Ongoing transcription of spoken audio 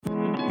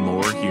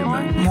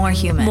human. More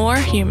human. More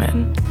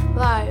human.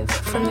 Live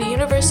from the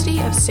University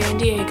of San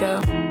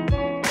Diego.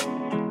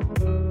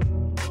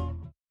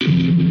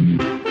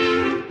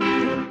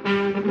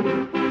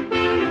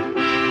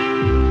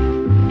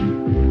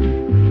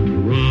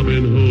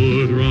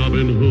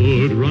 Robin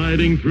Hood,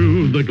 riding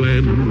through the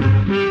glen.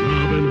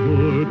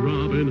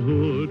 Robin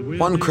Hood.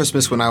 One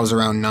Christmas when I was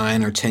around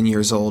 9 or 10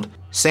 years old,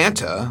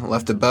 Santa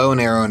left a bow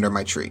and arrow under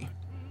my tree.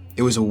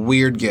 It was a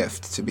weird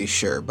gift, to be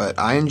sure, but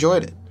I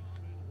enjoyed it.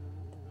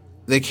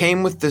 They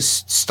came with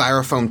this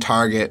styrofoam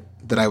target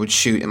that I would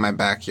shoot in my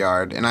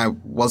backyard, and I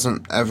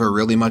wasn't ever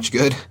really much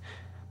good,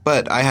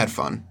 but I had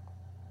fun.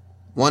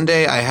 One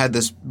day I had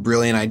this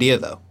brilliant idea,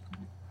 though.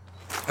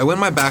 I went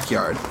in my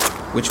backyard,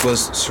 which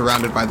was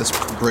surrounded by this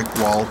brick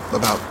wall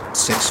about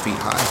 6 feet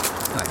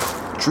high.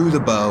 I drew the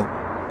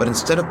bow, but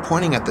instead of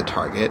pointing at the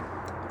target,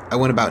 I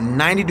went about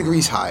 90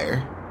 degrees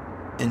higher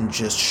and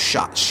just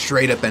shot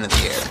straight up into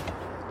the air.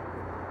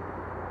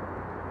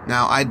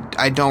 Now,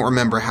 I don't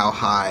remember how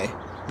high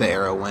the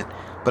arrow went,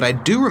 but I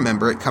do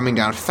remember it coming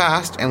down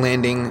fast and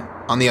landing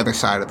on the other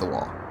side of the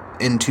wall,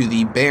 into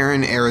the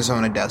barren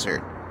Arizona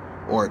desert,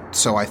 or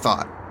so I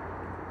thought.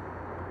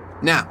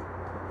 Now,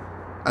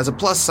 as a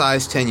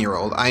plus-size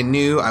 10-year-old, I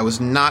knew I was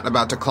not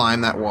about to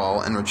climb that wall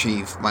and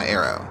retrieve my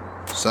arrow.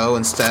 So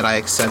instead, I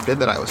accepted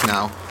that I was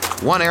now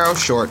one arrow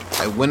short.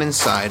 I went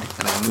inside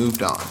and I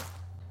moved on.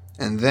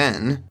 And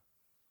then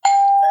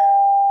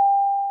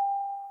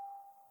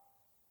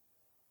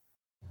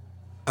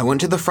I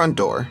went to the front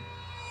door.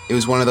 It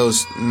was one of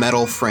those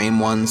metal frame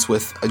ones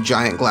with a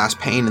giant glass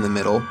pane in the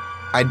middle.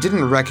 I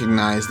didn't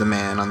recognize the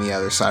man on the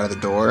other side of the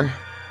door,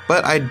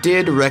 but I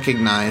did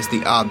recognize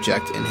the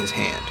object in his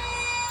hand.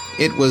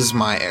 It was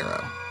my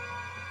arrow.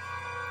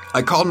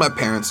 I called my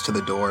parents to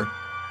the door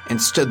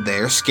and stood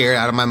there scared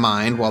out of my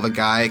mind while the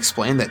guy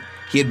explained that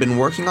he had been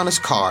working on his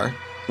car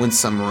when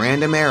some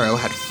random arrow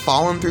had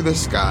fallen through the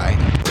sky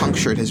and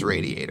punctured his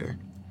radiator.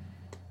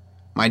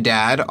 My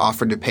dad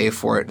offered to pay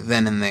for it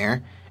then and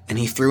there, and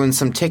he threw in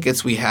some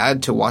tickets we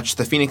had to watch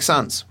the Phoenix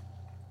Suns.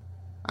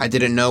 I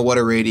didn't know what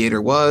a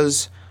radiator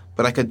was,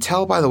 but I could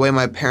tell by the way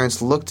my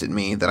parents looked at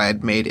me that I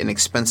had made an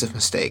expensive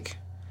mistake.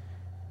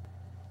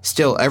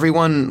 Still,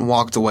 everyone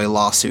walked away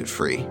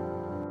lawsuit-free.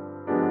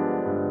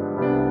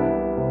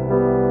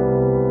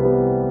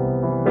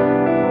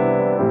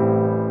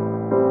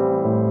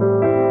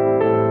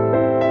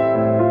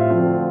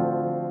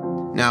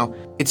 Now,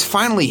 it's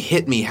finally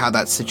hit me how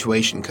that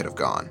situation could have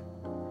gone.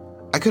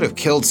 I could have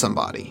killed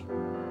somebody.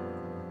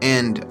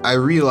 And I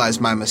realized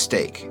my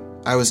mistake.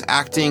 I was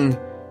acting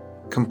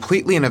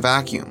completely in a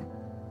vacuum.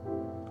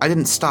 I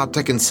didn't stop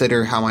to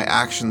consider how my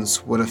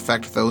actions would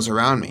affect those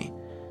around me.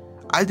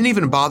 I didn't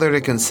even bother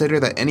to consider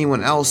that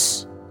anyone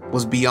else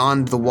was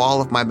beyond the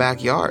wall of my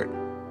backyard.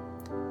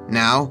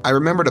 Now, I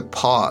remember to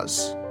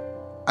pause.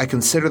 I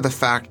consider the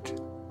fact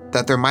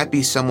that there might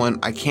be someone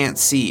I can't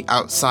see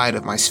outside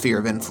of my sphere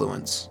of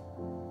influence.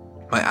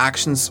 My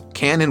actions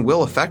can and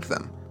will affect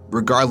them,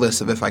 regardless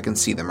of if I can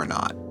see them or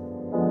not.